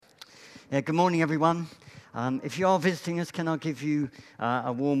Yeah, good morning, everyone. If you are visiting us, can I give you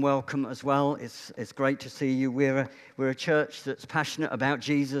a warm welcome as well? It's great to see you. We're a church that's passionate about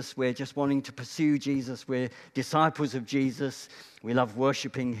Jesus. We're just wanting to pursue Jesus. We're disciples of Jesus. We love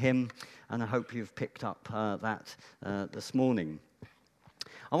worshipping him, and I hope you've picked up that this morning.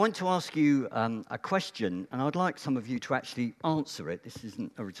 I want to ask you a question, and I'd like some of you to actually answer it. This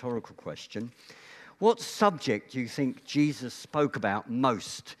isn't a rhetorical question. What subject do you think Jesus spoke about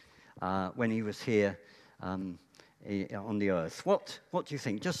most when he was here on the earth? What do you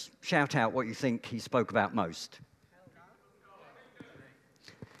think? Just shout out what you think he spoke about most.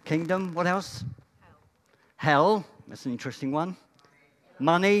 Kingdom. What else? Hell. That's an interesting one.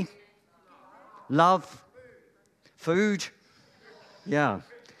 Money. Love. Food. Yeah.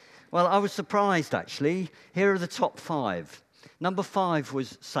 Well, I was surprised, actually. Here are the top 5. Number 5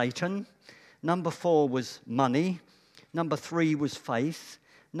 was Satan. Number 4 was money. Number 3 was faith.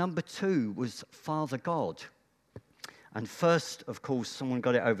 Number 2 was Father God. And first, of course, someone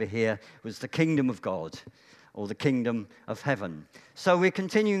got it over here, was the kingdom of God, or the kingdom of heaven. So we're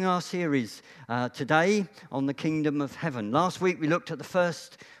continuing our series today on the kingdom of heaven. Last week we looked at the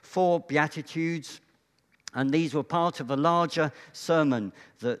first 4 Beatitudes, and these were part of a larger sermon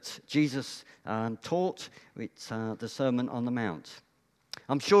that Jesus taught. It's the Sermon on the Mount.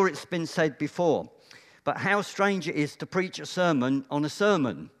 I'm sure it's been said before, but how strange it is to preach a sermon on a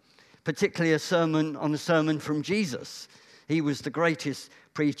sermon, particularly a sermon on a sermon from Jesus. He was the greatest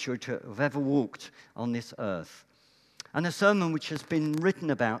preacher to have ever walked on this earth. And a sermon which has been written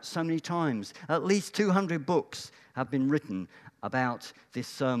about so many times. At least 200 books have been written about this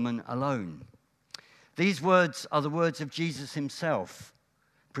sermon alone. These words are the words of Jesus himself,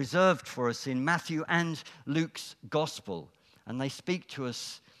 preserved for us in Matthew and Luke's gospel. And they speak to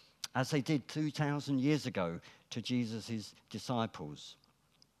us as they did 2,000 years ago to Jesus' disciples.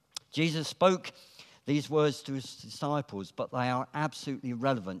 Jesus spoke these words to his disciples, but they are absolutely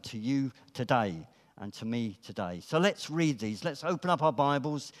relevant to you today and to me today. So let's read these. Let's open up our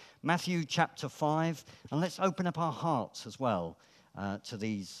Bibles, Matthew chapter 5, and let's open up our hearts as well to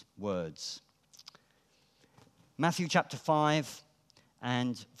these words. Matthew chapter 5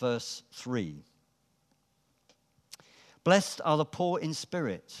 and verse 3. Blessed are the poor in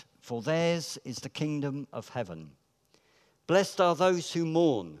spirit, for theirs is the kingdom of heaven. Blessed are those who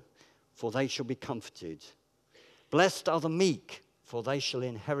mourn, for they shall be comforted. Blessed are the meek, for they shall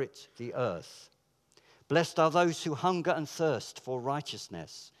inherit the earth. Blessed are those who hunger and thirst for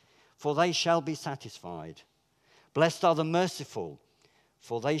righteousness, for they shall be satisfied. Blessed are the merciful,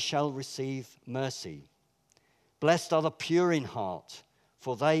 for they shall receive mercy. Blessed are the pure in heart,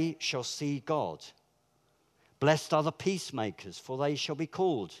 for they shall see God. Blessed are the peacemakers, for they shall be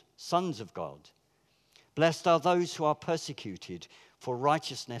called sons of God. Blessed are those who are persecuted for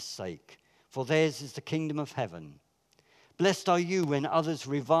righteousness' sake, for theirs is the kingdom of heaven. Blessed are you when others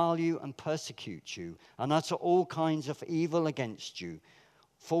revile you and persecute you, and utter all kinds of evil against you,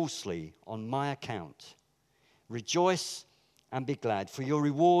 falsely on my account. Rejoice and be glad, for your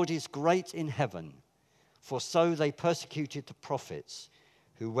reward is great in heaven, for so they persecuted the prophets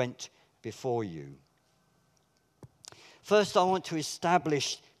who went before you. First, I want to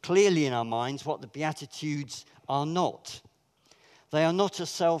establish clearly in our minds what the Beatitudes are not. They are not a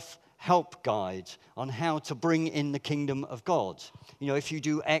self-help guide on how to bring in the kingdom of God. You know, if you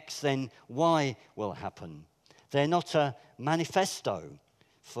do X, then Y will happen. They're not a manifesto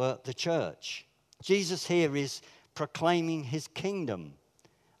for the church. Jesus here is proclaiming his kingdom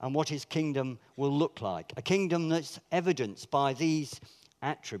and what his kingdom will look like. A kingdom that's evidenced by these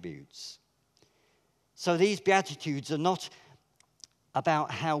attributes. So these Beatitudes are not about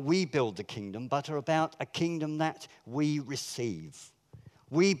how we build the kingdom, but are about a kingdom that we receive.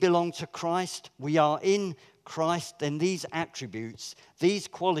 We belong to Christ. We are in Christ. Then these attributes, these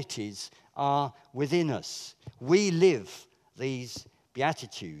qualities are within us. We live these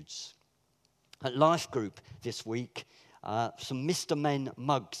Beatitudes. At Life Group this week, some Mr. Men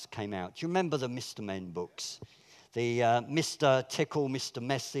mugs came out. Do you remember the Mr. Men books? The Mr. Tickle, Mr.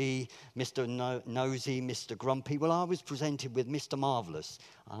 Messy, Mr. Nosy, Mr. Grumpy. Well, I was presented with Mr. Marvellous.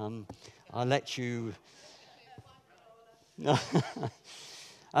 I'll let you... But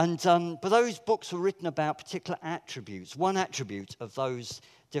those books were written about particular attributes, one attribute of those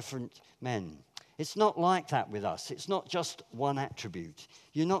different men. It's not like that with us. It's not just one attribute.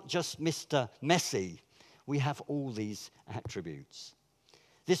 You're not just Mr. Messy. We have all these attributes.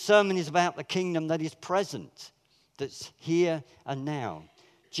 This sermon is about the kingdom that is present, that's here and now.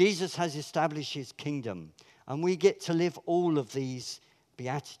 Jesus has established his kingdom, and we get to live all of these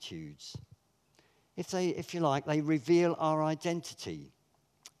Beatitudes. If you like, they reveal our identity.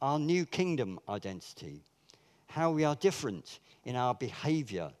 our new kingdom identity, how we are different in our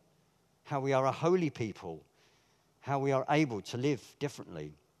behavior, how we are a holy people, how we are able to live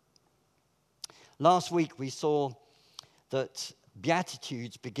differently. Last week we saw that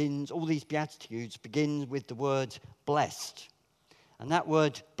all these Beatitudes begin with the word blessed. And that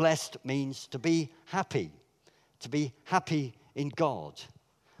word blessed means to be happy in God.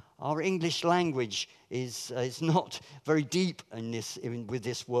 Our English language is not very deep with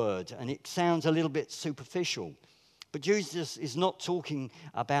this word, and it sounds a little bit superficial. But Jesus is not talking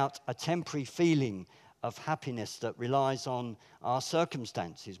about a temporary feeling of happiness that relies on our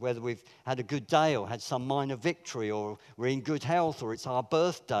circumstances, whether we've had a good day or had some minor victory, or we're in good health, or it's our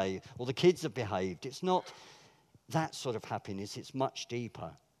birthday, or the kids have behaved. It's not that sort of happiness. It's much deeper.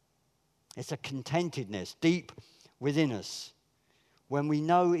 It's a contentedness deep within us when we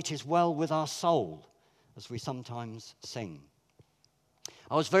know it is well with our soul, as we sometimes sing.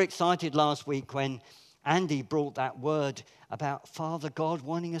 I was very excited last week when Andy brought that word about Father God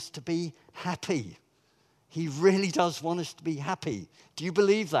wanting us to be happy. He really does want us to be happy. Do you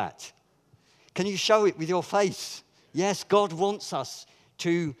believe that? Can you show it with your face? Yes, God wants us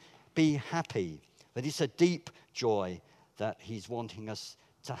to be happy. But it's a deep joy that he's wanting us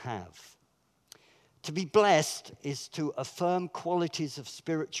to have. To be blessed is to affirm qualities of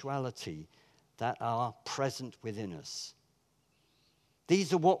spirituality that are present within us.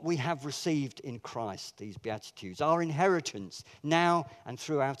 These are what we have received in Christ, these Beatitudes, our inheritance now and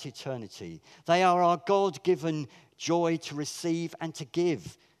throughout eternity. They are our God-given joy to receive and to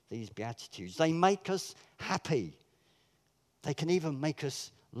give, these Beatitudes. They make us happy. They can even make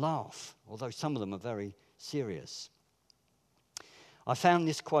us laugh, although some of them are very serious. I found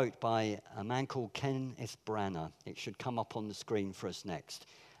this quote by a man called Kenneth Branagh. It should come up on the screen for us next.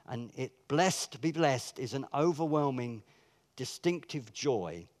 And to be blessed is an overwhelming distinctive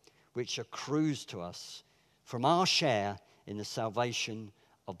joy which accrues to us from our share in the salvation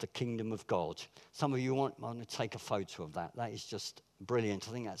of the kingdom of God. Some of you want to take a photo of that. That is just brilliant.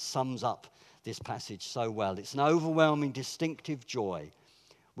 I think that sums up this passage so well. It's an overwhelming distinctive joy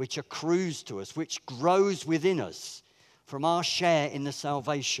which accrues to us, which grows within us from our share in the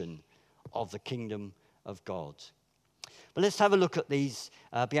salvation of the kingdom of God. But let's have a look at these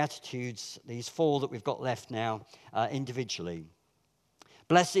Beatitudes, these 4 that we've got left now, individually.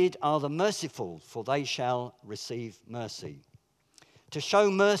 Blessed are the merciful, for they shall receive mercy. To show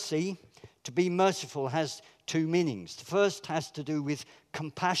mercy, to be merciful, has 2 meanings. The first has to do with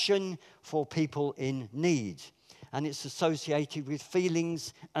compassion for people in need, and it's associated with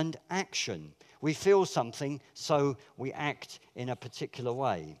feelings and action. We feel something, so we act in a particular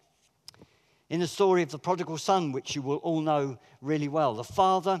way. In the story of the prodigal son, which you will all know really well, the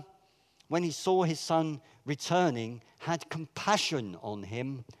father, when he saw his son returning, had compassion on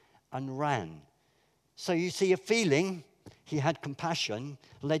him and ran. So you see, a feeling, he had compassion,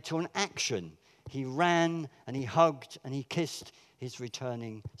 led to an action. He ran and he hugged and he kissed his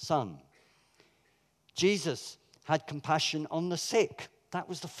returning son. Jesus had compassion on the sick. That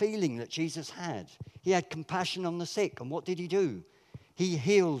was the feeling that Jesus had. He had compassion on the sick. And what did he do? He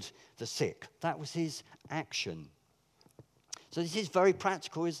healed the sick. That was his action. So this is very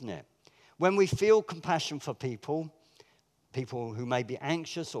practical, isn't it? When we feel compassion for people who may be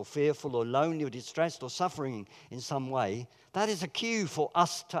anxious or fearful or lonely or distressed or suffering in some way, that is a cue for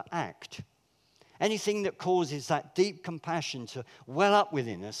us to act. Anything that causes that deep compassion to well up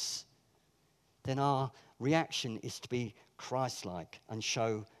within us, then our reaction is to be Christ-like and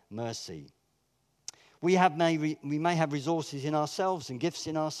show mercy. We may have resources in ourselves and gifts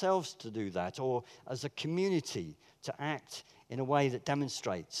in ourselves to do that, or as a community to act in a way that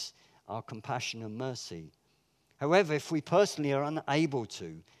demonstrates our compassion and mercy. However, if we personally are unable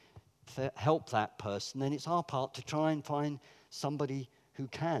to help that person, then it's our part to try and find somebody who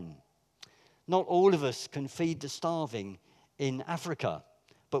can. Not all of us can feed the starving in Africa,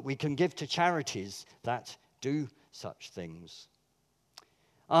 but we can give to charities that do such things.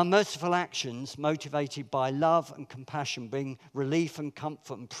 Our merciful actions, motivated by love and compassion, bring relief and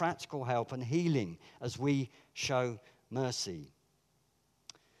comfort and practical help and healing as we show mercy.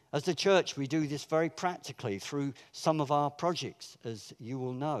 As the church, we do this very practically through some of our projects, as you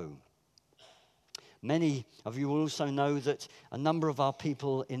will know. Many of you will also know that a number of our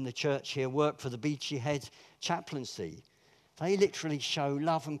people in the church here work for the Beachy Head Chaplaincy. They literally show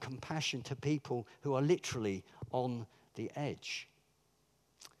love and compassion to people who are literally on the edge.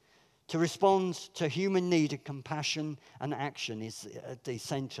 To respond to human need and compassion and action is at the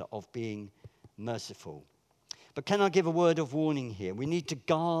center of being merciful. But can I give a word of warning here? We need to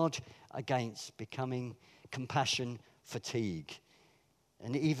guard against becoming compassion fatigue.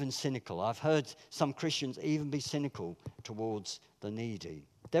 and even cynical. I've heard some Christians even be cynical towards the needy.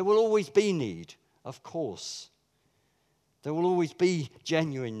 There will always be need, of course. There will always be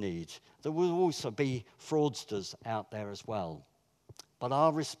genuine need. There will also be fraudsters out there as well. But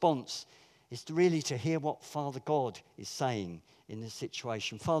our response is really to hear what Father God is saying in this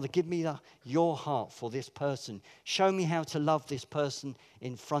situation. Father, give me your heart for this person. Show me how to love this person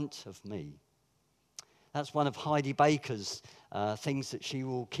in front of me. That's one of Heidi Baker's things that she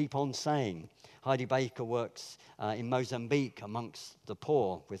will keep on saying. Heidi Baker works in Mozambique amongst the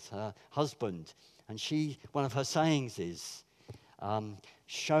poor with her husband. And one of her sayings is,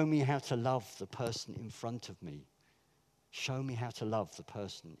 show me how to love the person in front of me. Show me how to love the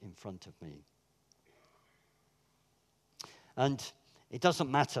person in front of me. And it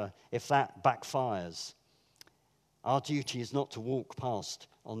doesn't matter if that backfires. Our duty is not to walk past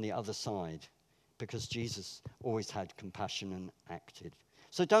on the other side, because Jesus always had compassion and acted.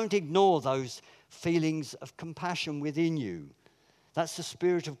 So don't ignore those feelings of compassion within you. That's the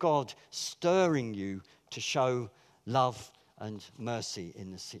Spirit of God stirring you to show love and mercy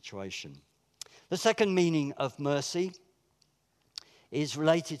in this situation. The second meaning of mercy is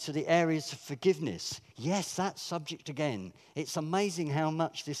related to the areas of forgiveness. Yes, that subject again. It's amazing how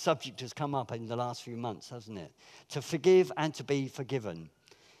much this subject has come up in the last few months, hasn't it? To forgive and to be forgiven.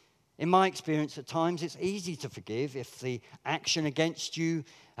 In my experience, at times, it's easy to forgive if the action against you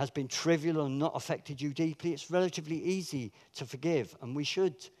has been trivial and not affected you deeply. It's relatively easy to forgive, and we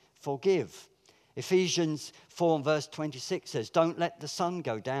should forgive. Ephesians 4 and verse 26 says, don't let the sun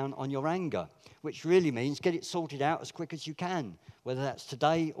go down on your anger, which really means get it sorted out as quick as you can, whether that's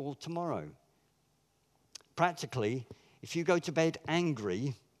today or tomorrow. Practically, if you go to bed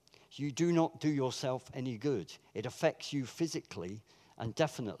angry, you do not do yourself any good. It affects you physically and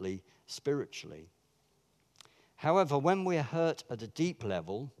definitely spiritually. However, when we're hurt at a deep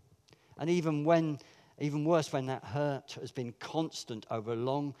level, and even worse when that hurt has been constant over a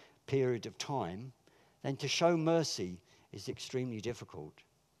long period of time, then to show mercy is extremely difficult.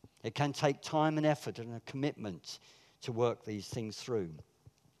 It can take time and effort and a commitment to work these things through.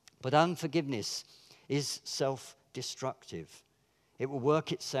 But unforgiveness is self-destructive. It will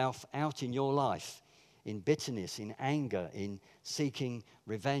work itself out in your life in bitterness, in anger, in seeking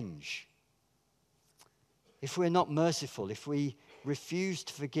revenge. If we're not merciful, if we refuse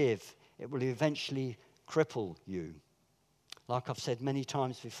to forgive, it will eventually cripple you. Like I've said many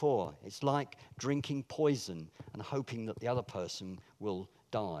times before, it's like drinking poison and hoping that the other person will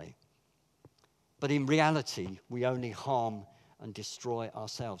die. But in reality, we only harm and destroy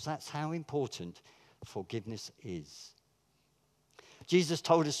ourselves. That's how important forgiveness is. Jesus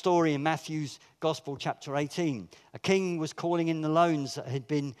told a story in Matthew's Gospel, chapter 18. A king was calling in the loans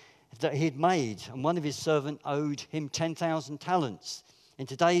that he had made, and one of his servants owed him 10,000 talents. In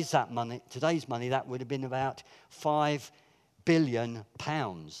today's money, that would have been about £5 billion.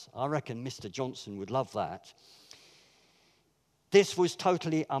 I reckon Mr. Johnson would love that. This was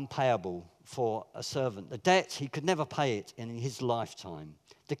totally unpayable for a servant. The debt, he could never pay it in his lifetime.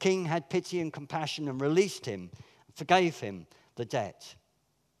 The king had pity and compassion and released him, forgave him the debt.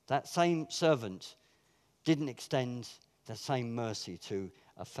 That same servant didn't extend the same mercy to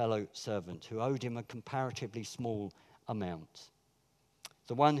a fellow servant who owed him a comparatively small amount.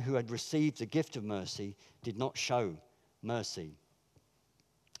 The one who had received the gift of mercy did not show mercy.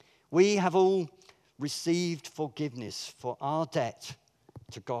 We have all received forgiveness for our debt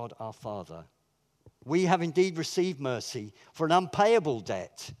to God our Father. We have indeed received mercy for an unpayable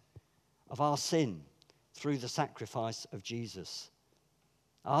debt of our sin through the sacrifice of Jesus.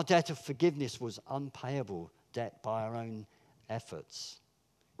 Our debt of forgiveness was unpayable debt by our own efforts.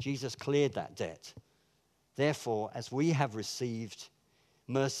 Jesus cleared that debt. Therefore, as we have received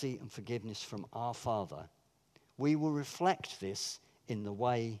mercy and forgiveness from our Father, we will reflect this in the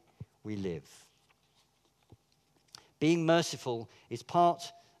way we live. Being merciful is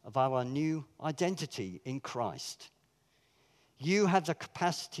part of our new identity in Christ. You have the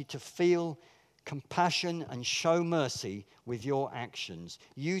capacity to feel compassion and show mercy with your actions.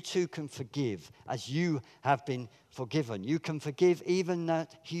 You too can forgive as you have been forgiven. You can forgive even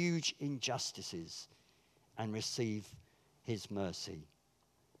that huge injustices and receive his mercy.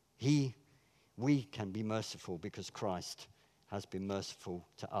 We can be merciful because Christ has been merciful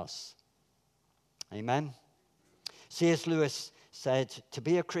to us. Amen. C.S. Lewis said, to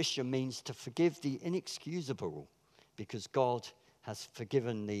be a Christian means to forgive the inexcusable because God has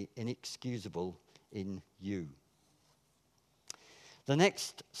forgiven the inexcusable in you. The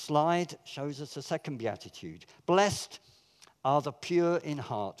next slide shows us a second beatitude. Blessed are the pure in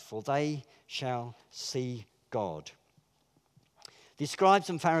heart, for they shall see God. The scribes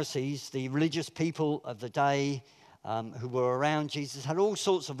and Pharisees, the religious people of the day who were around Jesus, had all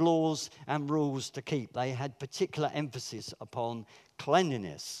sorts of laws and rules to keep. They had particular emphasis upon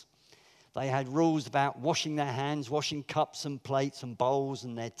cleanliness. They had rules about washing their hands, washing cups and plates and bowls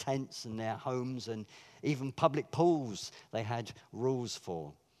and their tents and their homes, and even public pools they had rules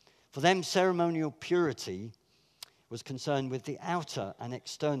for. For them, ceremonial purity was concerned with the outer and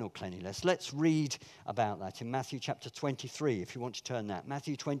external cleanliness. Let's read about that in Matthew chapter 23, if you want to turn that.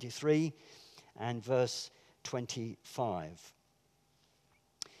 Matthew 23 and verse 25.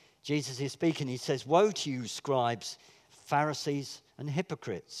 Jesus is speaking. He says, "Woe to you, scribes, Pharisees, and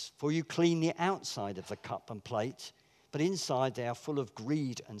hypocrites, for you clean the outside of the cup and plate, but inside they are full of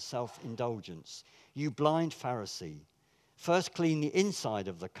greed and self-indulgence. You blind Pharisee, first clean the inside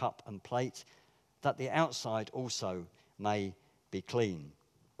of the cup and plate, that the outside also may be clean."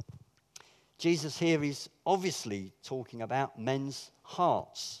 Jesus here is obviously talking about men's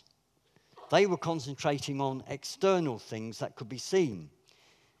hearts. They were concentrating on external things that could be seen.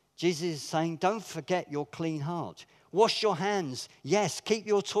 Jesus is saying, don't forget your clean heart. Wash your hands. Yes. Keep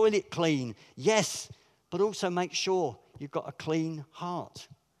your toilet clean. Yes. But also make sure you've got a clean heart.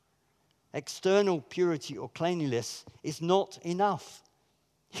 External purity or cleanliness is not enough.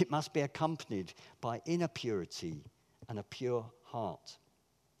 It must be accompanied by inner purity and a pure heart.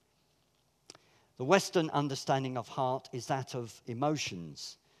 The Western understanding of heart is that of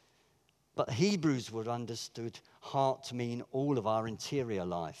emotions. But Hebrews would have understood heart to mean all of our interior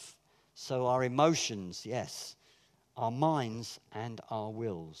life. So our emotions, yes, our minds and our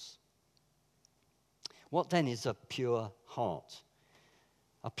wills. What then is a pure heart?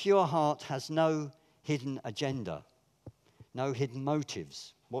 A pure heart has no hidden agenda, no hidden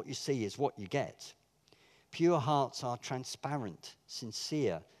motives. What you see is what you get. Pure hearts are transparent,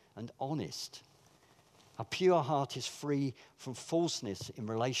 sincere, and honest. A pure heart is free from falseness in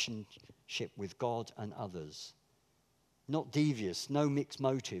relationship with God and others. Not devious, no mixed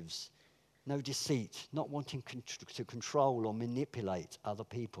motives, no deceit, not wanting to control or manipulate other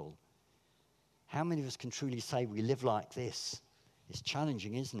people. How many of us can truly say we live like this? It's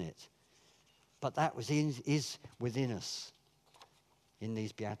challenging, isn't it? But that is within us in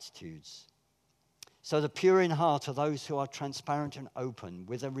these Beatitudes. So the pure in heart are those who are transparent and open,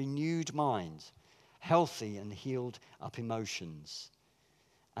 with a renewed mind, healthy and healed up emotions,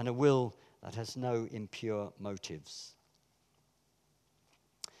 and a will that has no impure motives.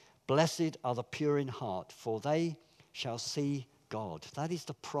 Blessed are the pure in heart, for they shall see God. That is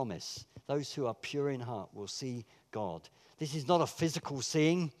the promise. Those who are pure in heart will see God. This is not a physical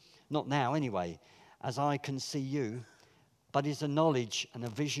seeing, not now anyway, as I can see you, but is a knowledge and a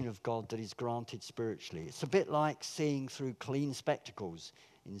vision of God that is granted spiritually. It's a bit like seeing through clean spectacles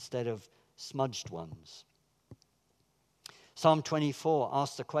instead of smudged ones. Psalm 24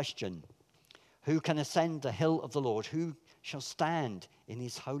 asks the question, who can ascend the hill of the Lord? Who shall stand in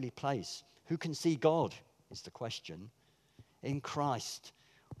his holy place? Who can see God is the question. In Christ,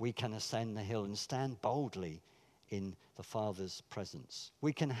 we can ascend the hill and stand boldly in the Father's presence.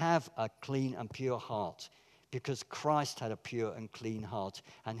 We can have a clean and pure heart because Christ had a pure and clean heart,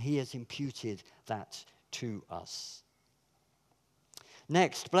 and he has imputed that to us.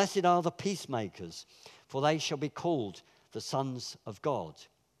 Next, blessed are the peacemakers, for they shall be called the sons of God.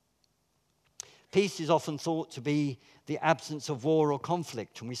 Peace is often thought to be the absence of war or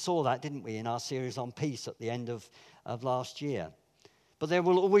conflict, and we saw that, didn't we, in our series on peace at the end of last year. But there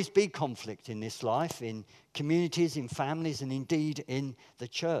will always be conflict in this life, in communities, in families, and indeed in the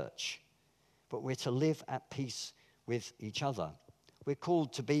church. But we're to live at peace with each other. We're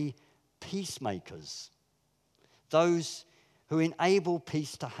called to be peacemakers, those who enable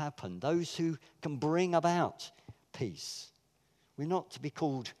peace to happen, those who can bring about peace. We're not to be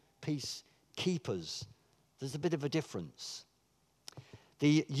called peacekeepers. There's a bit of a difference.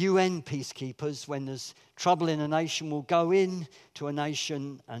 The UN peacekeepers, when there's trouble in a nation, will go in to a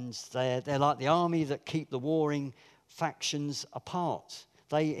nation, and they're like the army that keep the warring factions apart.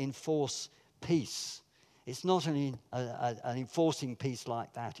 They enforce peace. It's not an enforcing peace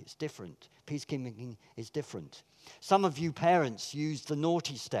like that. It's different. Peacekeeping is different. Some of you parents use the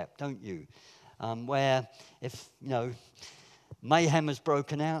naughty step, don't you? Where if, mayhem has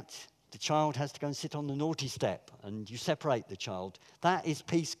broken out, the child has to go and sit on the naughty step, and you separate the child. That is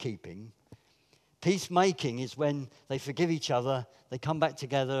peacekeeping. Peacemaking is when they forgive each other, they come back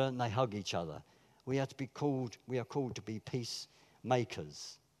together, and they hug each other. We are called to be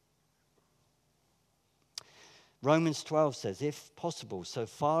peacemakers. Romans 12 says, if possible, so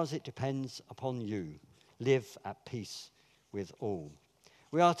far as it depends upon you, live at peace with all.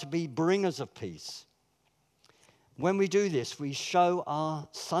 We are to be bringers of peace. When we do this, we show our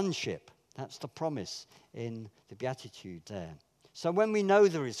sonship. That's the promise in the Beatitude there. So when we know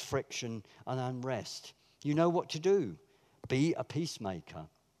there is friction and unrest, you know what to do. Be a peacemaker.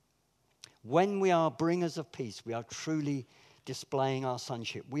 When we are bringers of peace, we are truly displaying our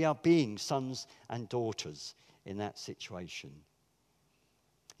sonship. We are being sons and daughters in that situation.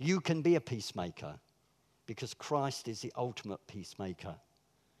 You can be a peacemaker because Christ is the ultimate peacemaker,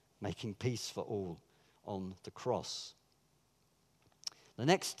 making peace for all on the cross. The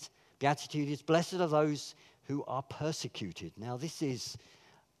next beatitude is, blessed are those who are persecuted. Now this is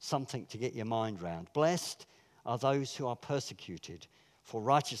something to get your mind round. Blessed are those who are persecuted for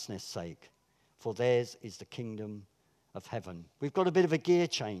righteousness' sake, for theirs is the kingdom of heaven. We've got a bit of a gear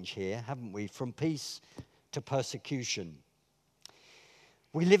change here, haven't we? From peace to persecution.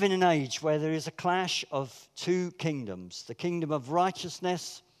 We live in an age where there is a clash of two kingdoms, the kingdom of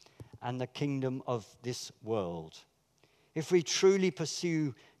righteousness and the kingdom of this world. If we truly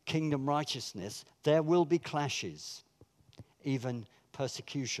pursue kingdom righteousness, there will be clashes, even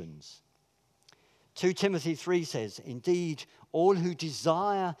persecutions. 2 Timothy 3 says, indeed, all who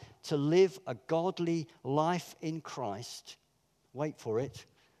desire to live a godly life in Christ, wait for it,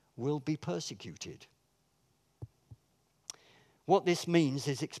 will be persecuted. What this means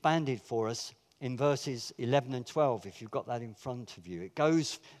is expanded for us in verses 11 and 12, if you've got that in front of you. It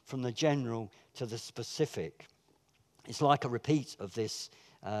goes from the general to the specific. It's like a repeat of this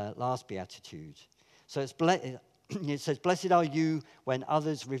last beatitude. So it says, blessed are you when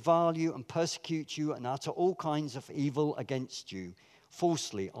others revile you and persecute you and utter all kinds of evil against you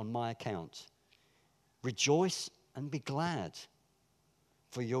falsely on my account. Rejoice and be glad,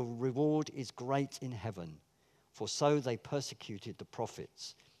 for your reward is great in heaven. For so they persecuted the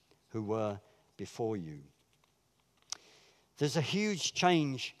prophets who were before you. There's a huge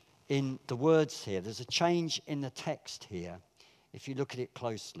change in the words here. There's a change in the text here, if you look at it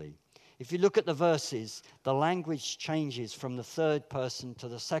closely. If you look at the verses, the language changes from the third person to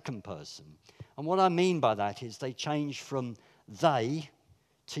the second person. And what I mean by that is they change from they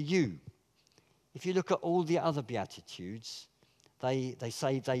to you. If you look at all the other Beatitudes, they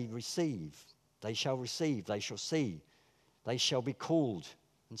say they receive. They shall receive, they shall see, they shall be called,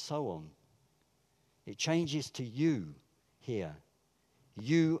 and so on. It changes to you here.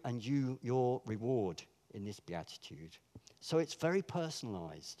 You and your reward in this beatitude. So it's very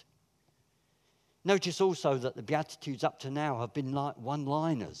personalized. Notice also that the Beatitudes up to now have been like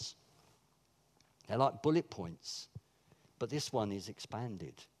one-liners. They're like bullet points. But this one is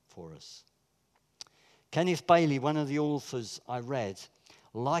expanded for us. Kenneth Bailey, one of the authors I read,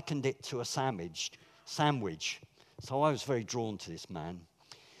 likened it to a sandwich. So I was very drawn to this man.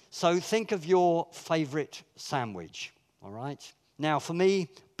 So think of your favorite sandwich, all right? Now, for me,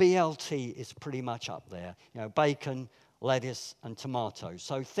 BLT is pretty much up there. You know, bacon, lettuce, and tomato.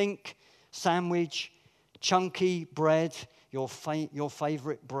 So think sandwich, chunky bread, your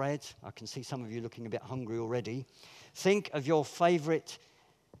favorite bread. I can see some of you looking a bit hungry already. Think of your favorite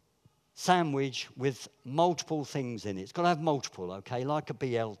sandwich with multiple things in it. It's got to have multiple, okay, like a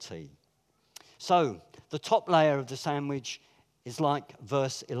BLT. So the top layer of the sandwich is like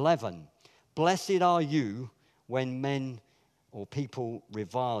verse 11. Blessed are you when men or people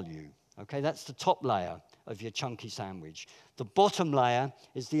revile you. Okay, that's the top layer of your chunky sandwich. The bottom layer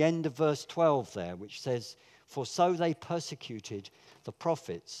is the end of verse 12 there, which says, for so they persecuted the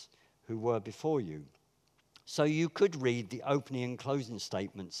prophets who were before you. So you could read the opening and closing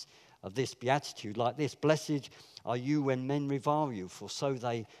statements of this beatitude like this. Blessed are you when men revile you, for so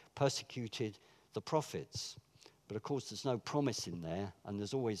they persecuted the prophets. But of course there's no promise in there, and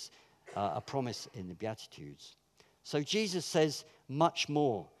there's always a promise in the Beatitudes. So Jesus says much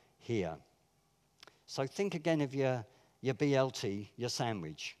more here. So think again of your BLT, your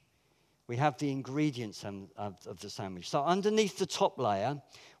sandwich. We have the ingredients of the sandwich. So underneath the top layer,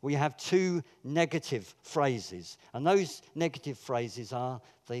 we have two negative phrases. And those negative phrases are,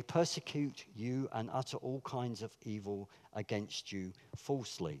 they persecute you and utter all kinds of evil against you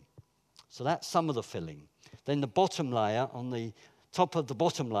falsely. So that's some of the filling. Then the bottom layer, on the top of the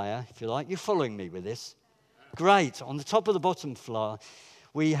bottom layer, if you like, you're following me with this? Great. On the top of the bottom layer,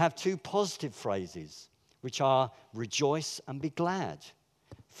 we have two positive phrases, which are rejoice and be glad,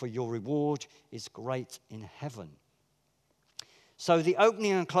 for your reward is great in heaven. So the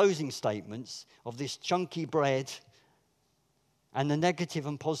opening and closing statements of this chunky bread and the negative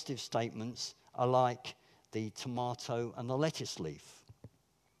and positive statements are like the tomato and the lettuce leaf.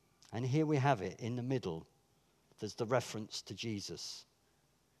 And here we have it in the middle. There's the reference to Jesus.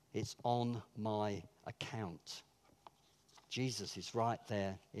 It's on my account. Jesus is right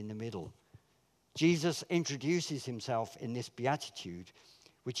there in the middle. Jesus introduces himself in this beatitude,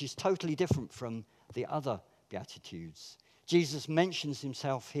 which is totally different from the other beatitudes. Jesus mentions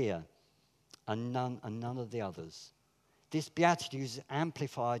himself here and none of the others. This beatitude is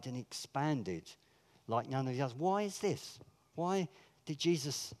amplified and expanded like none of the others. Why is this? Why did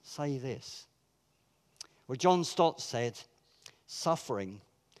Jesus say this? Well, John Stott said, suffering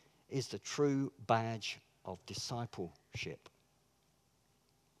is the true badge of discipleship.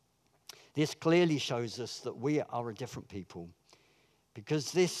 This clearly shows us that we are a different people. Because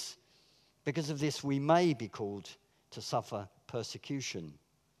of this, we may be called to suffer persecution,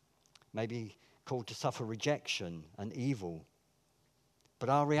 maybe called to suffer rejection and evil. But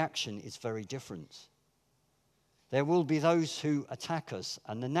our reaction is very different. There will be those who attack us,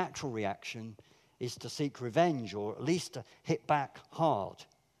 and the natural reaction is to seek revenge or at least to hit back hard.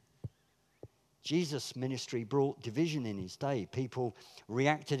 Jesus' ministry brought division in his day. People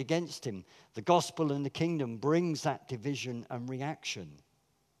reacted against him. The gospel and the kingdom brings that division and reaction.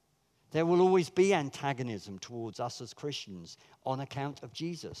 There will always be antagonism towards us as Christians on account of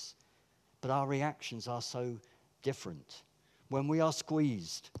Jesus. But our reactions are so different. When we are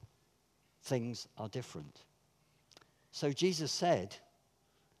squeezed, things are different. So Jesus said,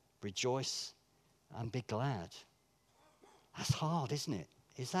 rejoice and be glad. That's hard, isn't it?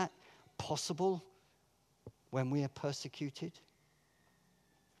 Is that possible when we are persecuted?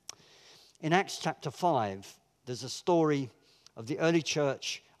 In Acts chapter 5, there's a story of the early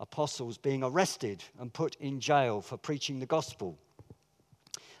church apostles being arrested and put in jail for preaching the gospel.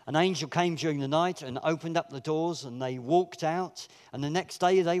 An angel came during the night and opened up the doors, and they walked out, and the next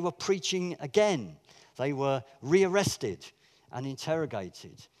day they were preaching again. They were rearrested and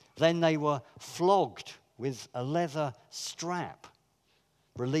interrogated. Then they were flogged with a leather strap,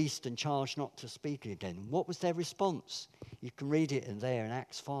 released and charged not to speak again. What was their response? You can read it in there in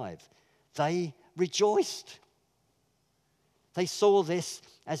Acts 5. They rejoiced. They saw this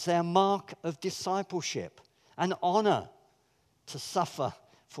as their mark of discipleship, an honor to suffer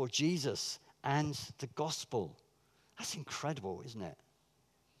for Jesus and the gospel. That's incredible, isn't it?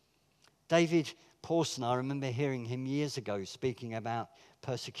 David Pawson, I remember hearing him years ago speaking about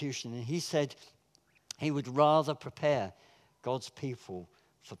persecution, and he said he would rather prepare God's people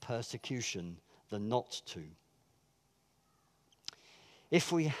for persecution than not to.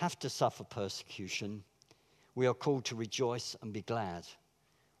 If we have to suffer persecution, we are called to rejoice and be glad.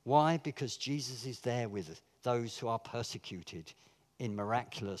 Why? Because Jesus is there with those who are persecuted in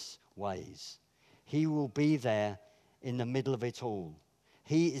miraculous ways. He will be there in the middle of it all.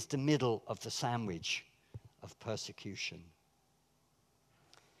 He is the middle of the sandwich of persecution.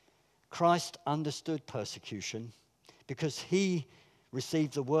 Christ understood persecution because he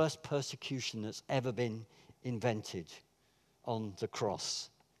received the worst persecution that's ever been invented on the cross.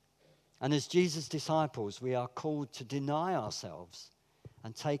 And as Jesus' disciples, we are called to deny ourselves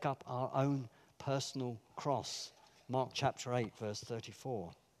and take up our own personal cross. Mark chapter 8, verse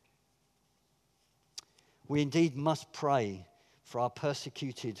 34. We indeed must pray for our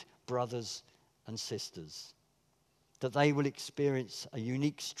persecuted brothers and sisters, that they will experience a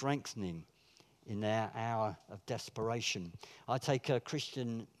unique strengthening in their hour of desperation. I take a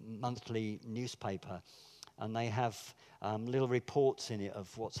Christian monthly newspaper, and they have little reports in it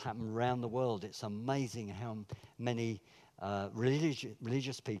of what's happened around the world. It's amazing how many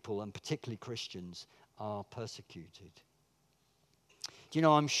religious people, and particularly Christians, are persecuted. Do you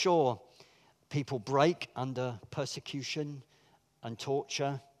know, I'm sure people break under persecution and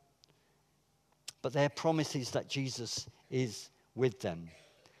torture, but their promise is that Jesus is with them.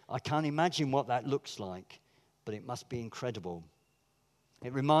 I can't imagine what that looks like, but it must be incredible.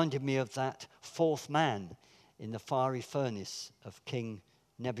 It reminded me of that fourth man in the fiery furnace of King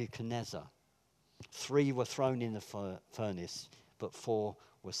Nebuchadnezzar. 3 were thrown in the furnace, but 4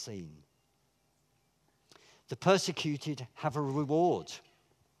 were seen. The persecuted have a reward.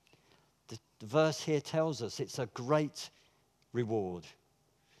 The verse here tells us it's a great reward.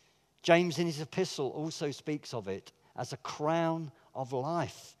 James in his epistle also speaks of it as a crown of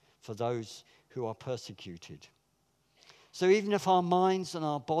life for those who are persecuted. So even if our minds and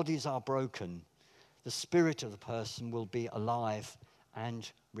our bodies are broken, the spirit of the person will be alive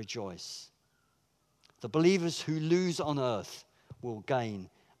and rejoice. The believers who lose on earth will gain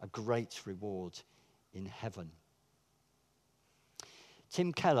a great reward in heaven.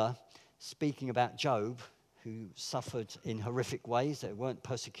 Tim Keller, speaking about Job, who suffered in horrific ways. There weren't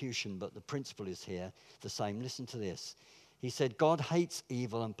persecution, but the principle is here the same. Listen to this. He said, God hates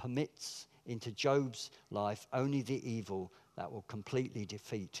evil and permits into Job's life only the evil that will completely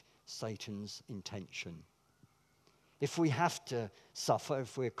defeat Satan's intention. If we have to suffer,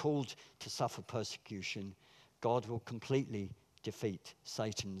 if we're called to suffer persecution, God will completely defeat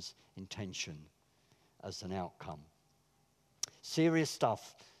Satan's intention as an outcome. Serious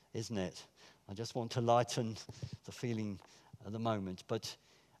stuff, isn't it? I just want to lighten the feeling at the moment. But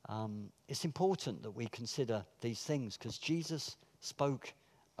it's important that we consider these things because Jesus spoke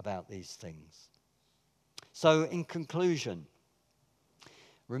about these things. So in conclusion,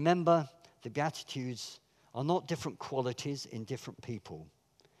 remember the Beatitudes are not different qualities in different people,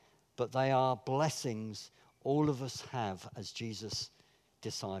 but they are blessings all of us have as Jesus'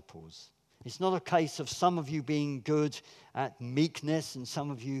 disciples. It's not a case of some of you being good at meekness and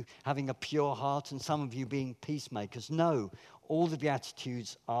some of you having a pure heart and some of you being peacemakers. No, all the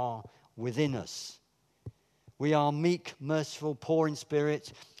Beatitudes are within us. We are meek, merciful, poor in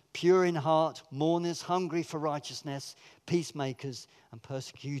spirit, pure in heart, mourners, hungry for righteousness, peacemakers, and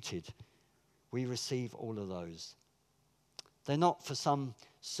persecuted. We receive all of those. They're not for some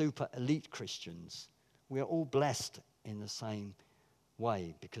super elite Christians. We are all blessed in the same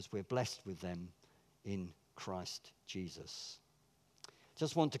way because we're blessed with them in Christ Jesus.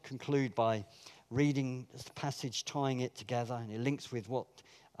 Just want to conclude by reading this passage, tying it together, and it links with what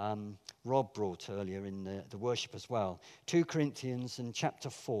Rob brought earlier in the worship as well. 2 Corinthians and chapter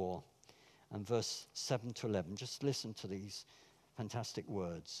 4 and verse 7 to 11. Just listen to these fantastic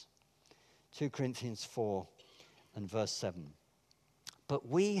words. 2 Corinthians 4 and verse 7. But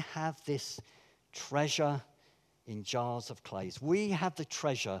we have this treasure in jars of clay. We have the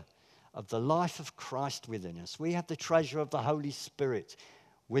treasure of the life of Christ within us. We have the treasure of the Holy Spirit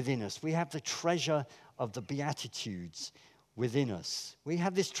within us. We have the treasure of the Beatitudes within us. We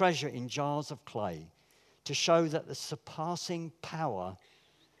have this treasure in jars of clay to show that the surpassing power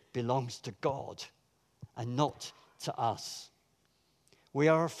belongs to God and not to us. We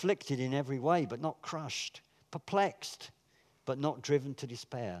are afflicted in every way, but not crushed, perplexed, but not driven to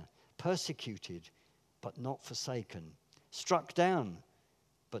despair, persecuted, but not forsaken, struck down,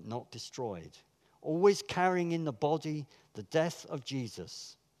 but not destroyed, always carrying in the body the death of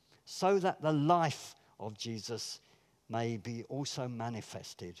Jesus, so that the life of Jesus may be also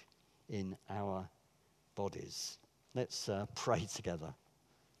manifested in our bodies. Let's pray together.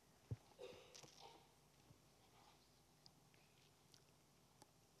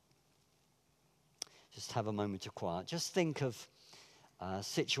 Just have a moment of quiet. Just think of a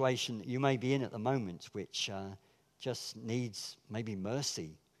situation that you may be in at the moment which just needs maybe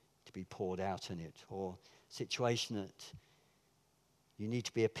mercy to be poured out in it, or a situation that you need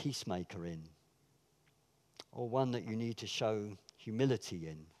to be a peacemaker in, or one that you need to show humility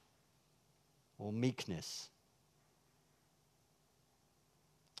in, or meekness.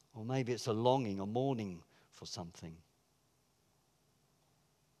 Or maybe it's a longing, a mourning for something.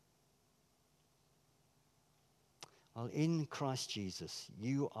 Well, in Christ Jesus,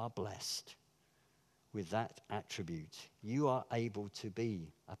 you are blessed with that attribute. You are able to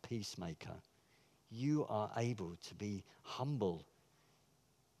be a peacemaker. You are able to be humble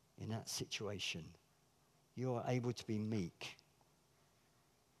in that situation. You are able to be meek.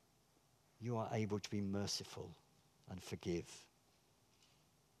 You are able to be merciful and forgive.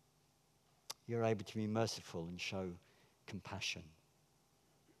 You're able to be merciful and show compassion.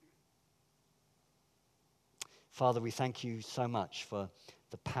 Father, we thank you so much for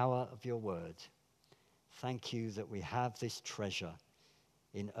the power of your word. Thank you that we have this treasure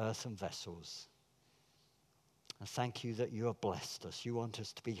in earthen vessels. And thank you that you have blessed us. You want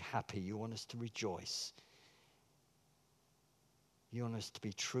us to be happy. You want us to rejoice. You want us to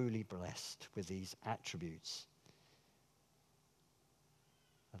be truly blessed with these attributes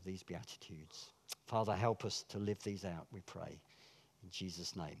of these Beatitudes. Father, help us to live these out, we pray. In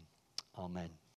Jesus' name, amen.